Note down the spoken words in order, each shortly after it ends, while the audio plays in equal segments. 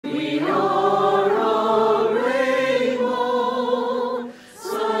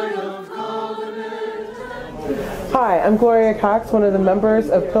I'm Gloria Cox, one of the members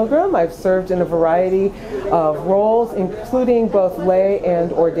of Pilgrim. I've served in a variety of roles, including both lay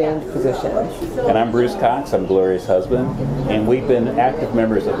and ordained positions. And I'm Bruce Cox, I'm Gloria's husband, and we've been active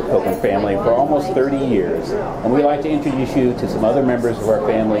members of the Pilgrim family for almost 30 years. And we'd like to introduce you to some other members of our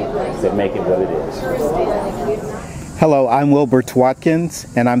family that make it what it is. Hello, I'm Wilbert Watkins,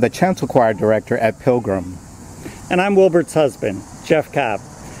 and I'm the Chancel Choir Director at Pilgrim. And I'm Wilbert's husband, Jeff Cobb.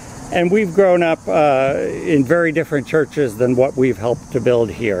 And we've grown up in very different churches than what we've helped to build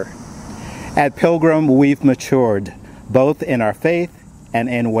here. At Pilgrim, we've matured, both in our faith and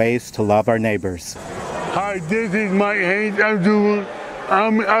in ways to love our neighbors. Hi, this is my aunt.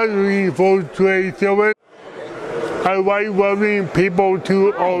 I'm asking for today's service. I like welcoming people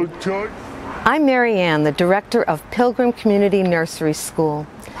to our church. I'm Mary Ann, the director of Pilgrim Community Nursery School.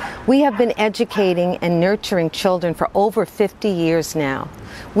 We have been educating and nurturing children for over 50 years now.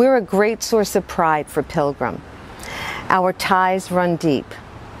 We're a great source of pride for Pilgrim. Our ties run deep.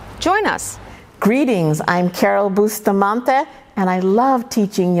 Join us. Greetings, I'm Carol Bustamante, and I love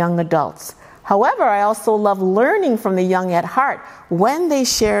teaching young adults. However, I also love learning from the young at heart when they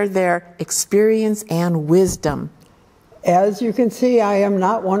share their experience and wisdom. As you can see, I am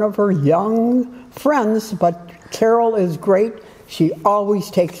not one of her young friends, but Carol is great. She always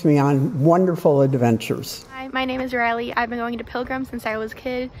takes me on wonderful adventures. Hi, my name is Riley. I've been going to Pilgrim since I was a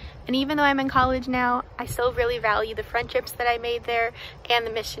kid, and even though I'm in college now, I still really value the friendships that I made there and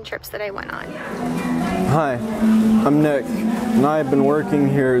the mission trips that I went on. Hi, I'm Nick, and I've been working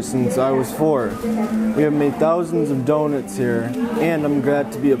here since I was 4. We have made thousands of donuts here, and I'm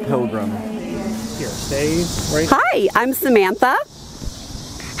glad to be a Pilgrim. Here, stay right. Hi, I'm Samantha.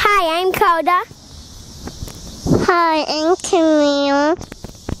 Hi, I'm Coda. Hi, I'm Camille.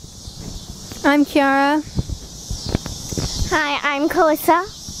 I'm Kiara. Hi, I'm Calissa.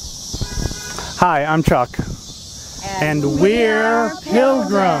 Hi, I'm Chuck. And we're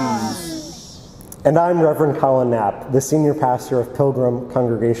Pilgrims. And I'm Reverend Colin Knapp, the senior pastor of Pilgrim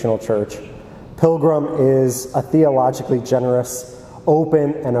Congregational Church. Pilgrim is a theologically generous,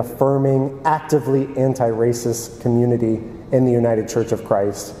 open and affirming, actively anti-racist community in the United Church of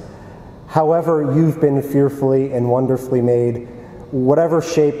Christ. However, you've been fearfully and wonderfully made. Whatever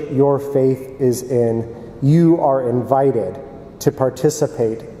shape your faith is in, you are invited to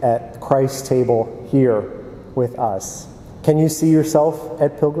participate at Christ's table here with us. Can you see yourself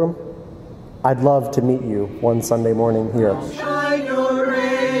at Pilgrim? I'd love to meet you one Sunday morning here. Shine your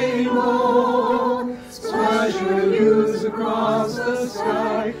rainbow, splash your hues across the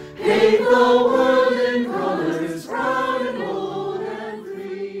sky, pave the world.